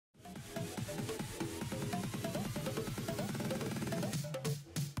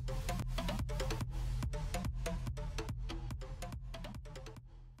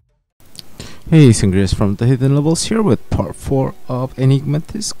Hey, Sangriaz from the Hidden Levels here with part 4 of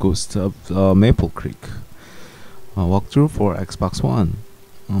Enigmatis Ghost of Maple Creek walkthrough for Xbox One.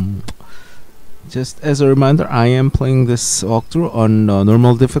 Um, just as a reminder, I am playing this walkthrough on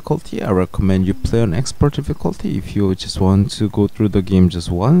normal difficulty. I recommend you play on expert difficulty if you just want to go through the game just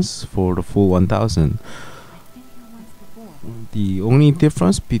once for the full 1000. The only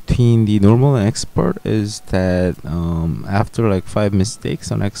difference between the normal and expert is that after like 5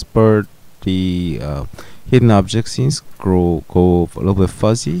 mistakes on expert, the hidden object scenes go a little bit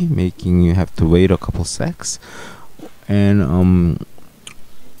fuzzy, making you have to wait a couple secs, and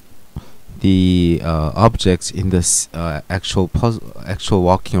the objects in this actual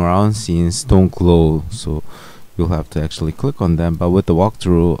walking around scenes don't glow, so you'll have to actually click on them. But with the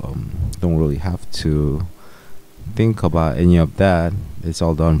walkthrough, don't really have to think about any of that. It's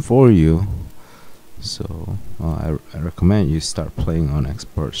all done for you. So I recommend you start playing on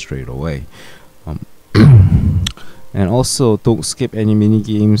expert straight away. And also don't skip any mini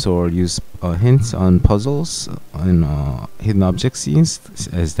games or use hints on puzzles and hidden object scenes,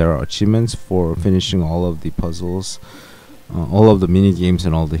 as there are achievements for finishing all of the puzzles, all of the mini games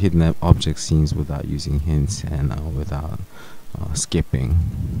and all the hidden object scenes without using hints and without skipping.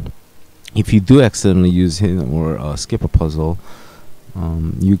 If you do accidentally use hint or skip a puzzle,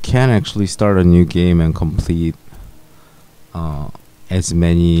 you can actually start a new game and complete as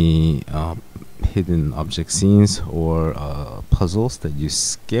many hidden object scenes or puzzles that you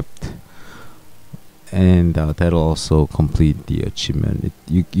skipped, and that'll also complete the achievement.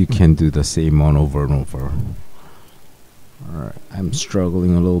 You can do the same one over and over. Alright, I'm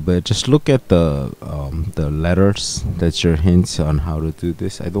struggling a little bit. Just look at the letters. That's your hints on how to do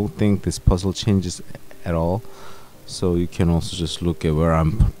this. I don't think this puzzle changes at all, so you can also just look at where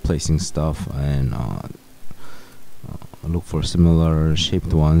I'm placing stuff and look for similar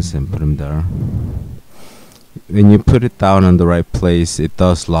shaped ones and put them there. When you put it down in the right place, it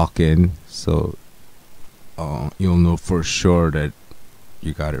does lock in, so you'll know for sure that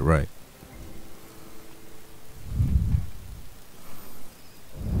you got it right.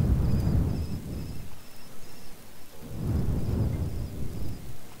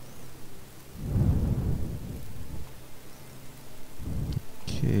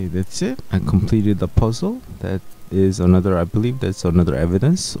 Okay, that's it. I completed the puzzle. That is another, I believe that's another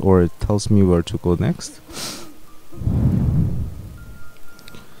evidence, or it tells me where to go next.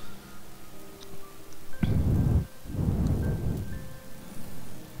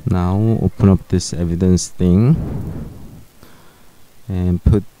 Now open up this evidence thing and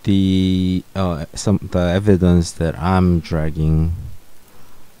put the evidence that I'm dragging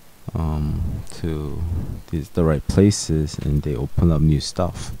to the right places, and they open up new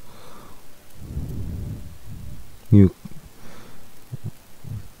stuff. New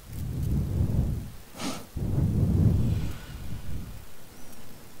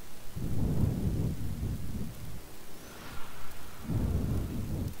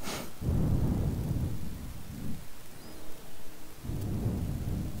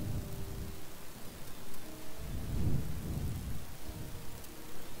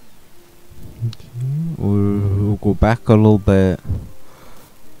We'll go back a little bit,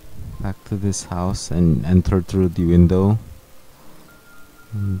 back to this house, and enter through the window,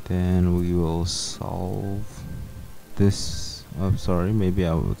 and then we will solve this. I'm sorry, maybe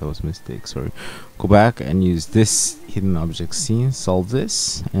that was a mistake. Sorry. Go back and use this hidden object scene, solve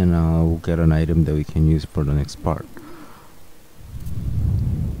this, and we'll get an item that we can use for the next part.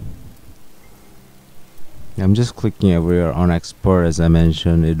 I'm just clicking everywhere on export. As I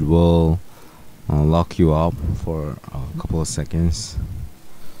mentioned, it will lock you up for a couple of seconds,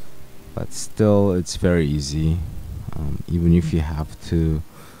 but still it's very easy, even if you have to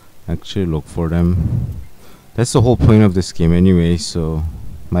actually look for them. That's the whole point of this game anyway, so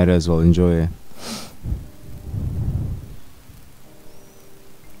might as well enjoy it.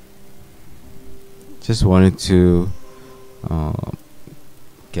 Just wanted to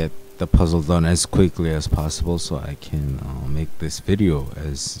get the puzzle done as quickly as possible, so I can make this video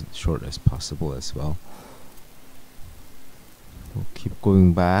as short as possible as well. We'll keep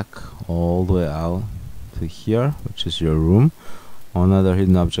going back all the way out to here, which is your room. Another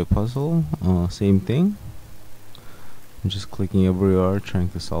hidden object puzzle, same thing. I'm just clicking everywhere trying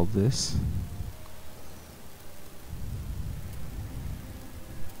to solve this.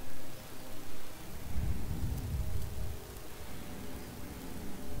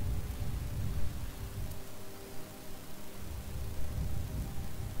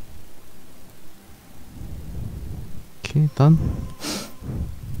 Okay, done.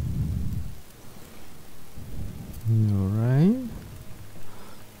 Alright.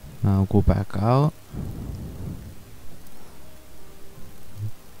 Now go back out.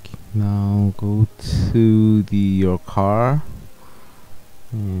 Now go to your car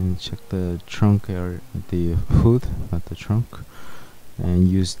and check the trunk area, the hood, not the trunk, and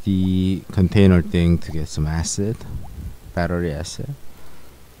use the container thing to get some acid, battery acid.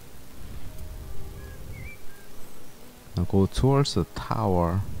 Now go towards the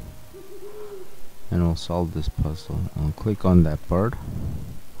tower and we'll solve this puzzle. I'll click on that bird,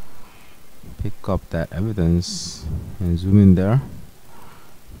 pick up that evidence and zoom in there.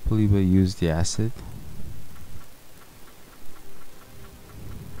 I believe I use the acid.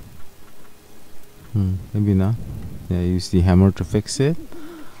 Maybe not. Yeah, use the hammer to fix it.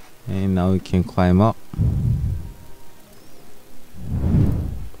 And now we can climb up.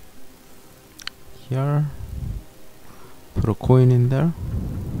 Here. Put a coin in there.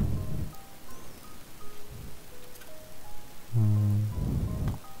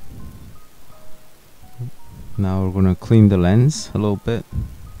 Now we're gonna clean the lens a little bit.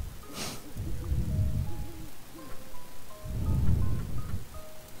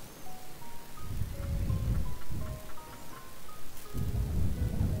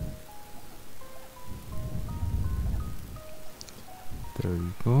 There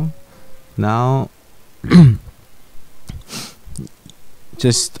you go. Now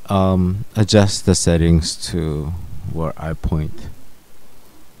just adjust the settings to where I point.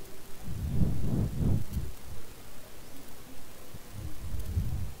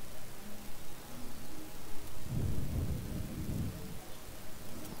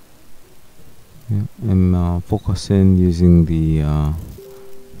 Yeah, and focus in using the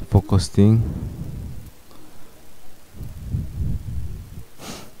focus thing.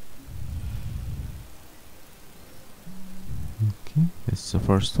 Okay, that's the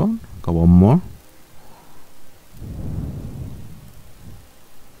first one. Got one more.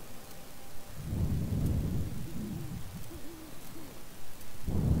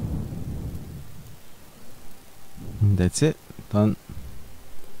 And that's it. Done.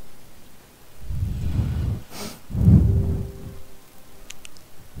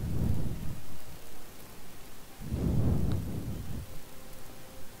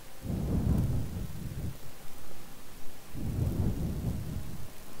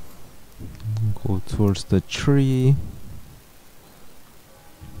 Go towards the tree.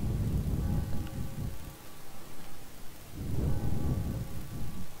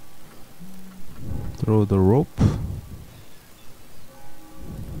 Throw the rope.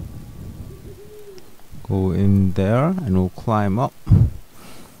 Go in there and we'll climb up.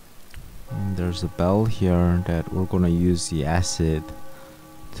 And there's a bell here that we're gonna use the acid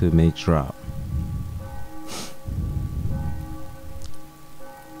to make drop.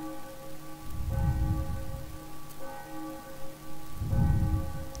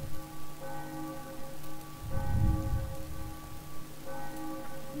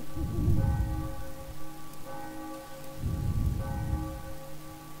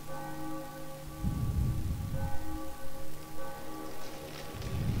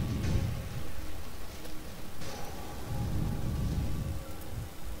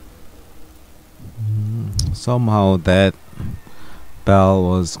 Somehow that bell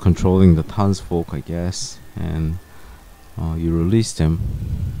was controlling the townsfolk, I guess, and you released him.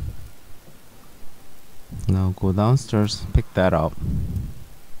 Now go downstairs, pick that up.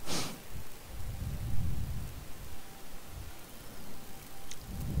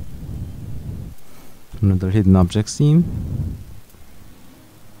 Another hidden object scene.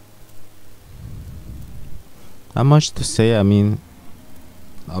 Not much to say. I mean,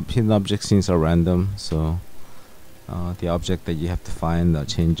 hidden object scenes are random, so the object that you have to find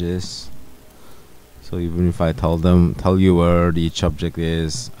changes. So even if I tell you where each object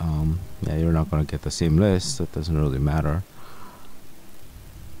is, yeah, you're not gonna get the same list, so it doesn't really matter.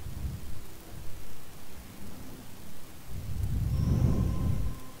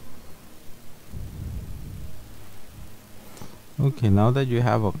 Okay, now that you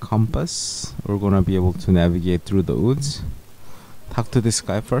have a compass, we're gonna be able to navigate through the woods. Talk to this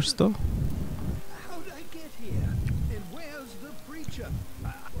guy first, though. How'd I get here? And where's the preacher?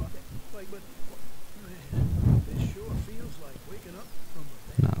 This sure feels like waking up from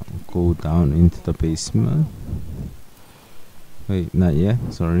Now go down into the basement. Wait, not yet.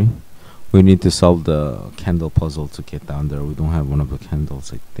 Sorry. We need to solve the candle puzzle to get down there. We don't have one of the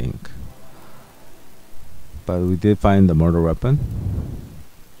candles, I think. But we did find the murder weapon.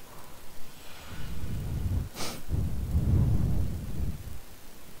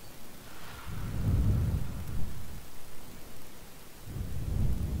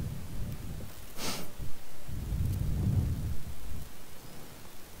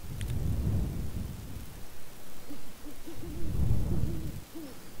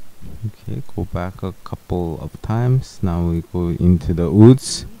 Okay, go back a couple of times. Now we go into the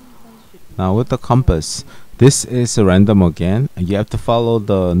woods. Now with the compass, this is random again. You have to follow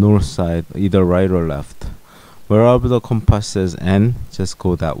the north side, either right or left. Wherever the compass says N, just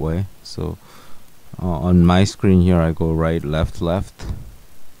go that way. So on my screen here, I go right, left, left,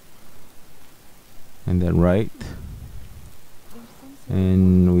 and then right,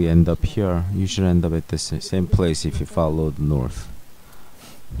 and we end up here. You should end up at the same place if you follow the north.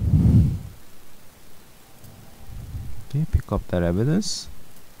 Okay, pick up that evidence.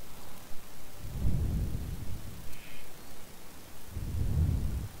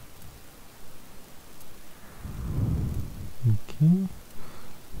 Okay,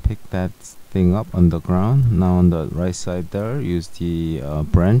 pick that thing up on the ground. Now on the right side there, use the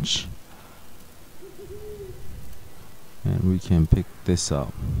branch, and we can pick this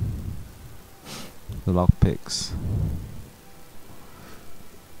up. The lock picks.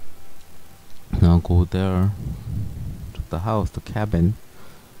 Now go there to the house, the cabin.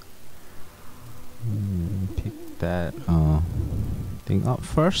 Pick that thing up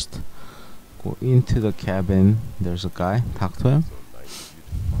first. Go into the cabin. There's a guy. Talk to him.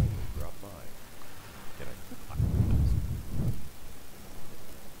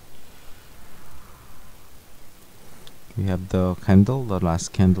 We have the candle, the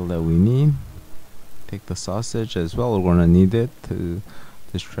last candle that we need. Take the sausage as well. We're gonna need it to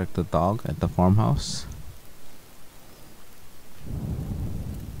distract the dog at the farmhouse.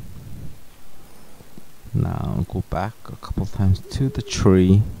 Now go back a couple times to the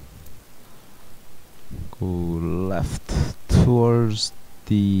tree. Go left towards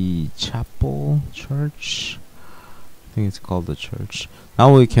the chapel, church. I think it's called the church.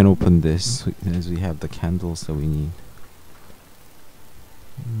 Now we can open this as we have the candles that we need.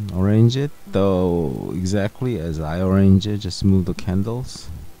 Arrange it though exactly as I arrange it. Just move the candles.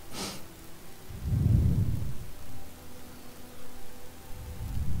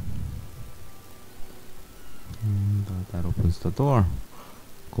 And that opens the door.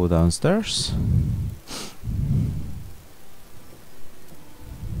 Go downstairs.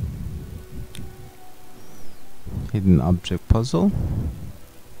 Hidden object puzzle.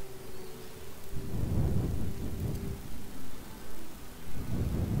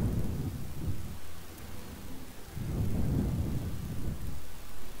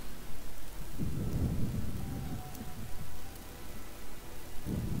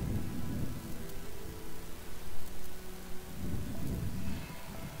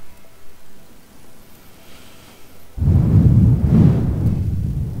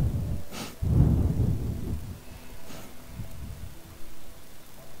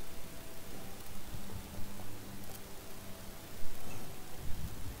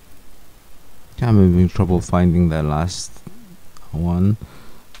 I'm having trouble finding that last one.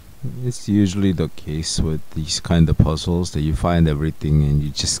 It's usually the case with these kind of puzzles that you find everything and you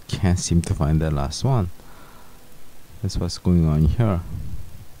just can't seem to find that last one. That's what's going on here.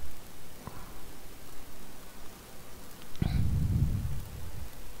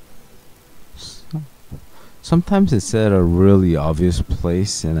 Sometimes it's at a really obvious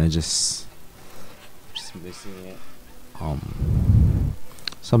place and I just missing it.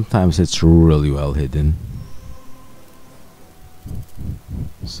 Sometimes it's really well hidden.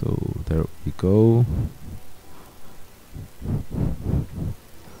 So there we go.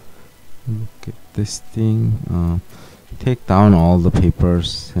 Look at this thing. Take down all the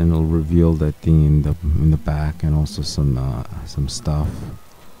papers and it'll reveal that thing in the back, and also some stuff.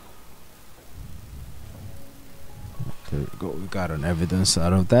 There we go. We got an evidence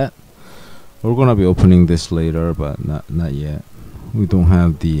out of that. We're gonna be opening this later, but not yet. We don't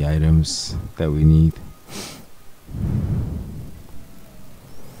have the items that we need.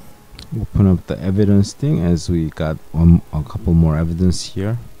 Open up the evidence thing as we got a couple more evidence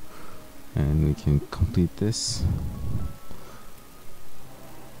here, and we can complete this.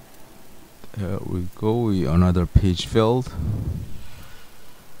 There we go. Another page filled.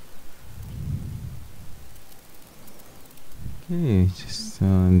 Okay,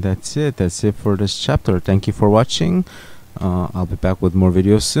 and that's it for this chapter. Thank you for watching. I'll be back with more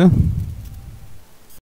videos soon.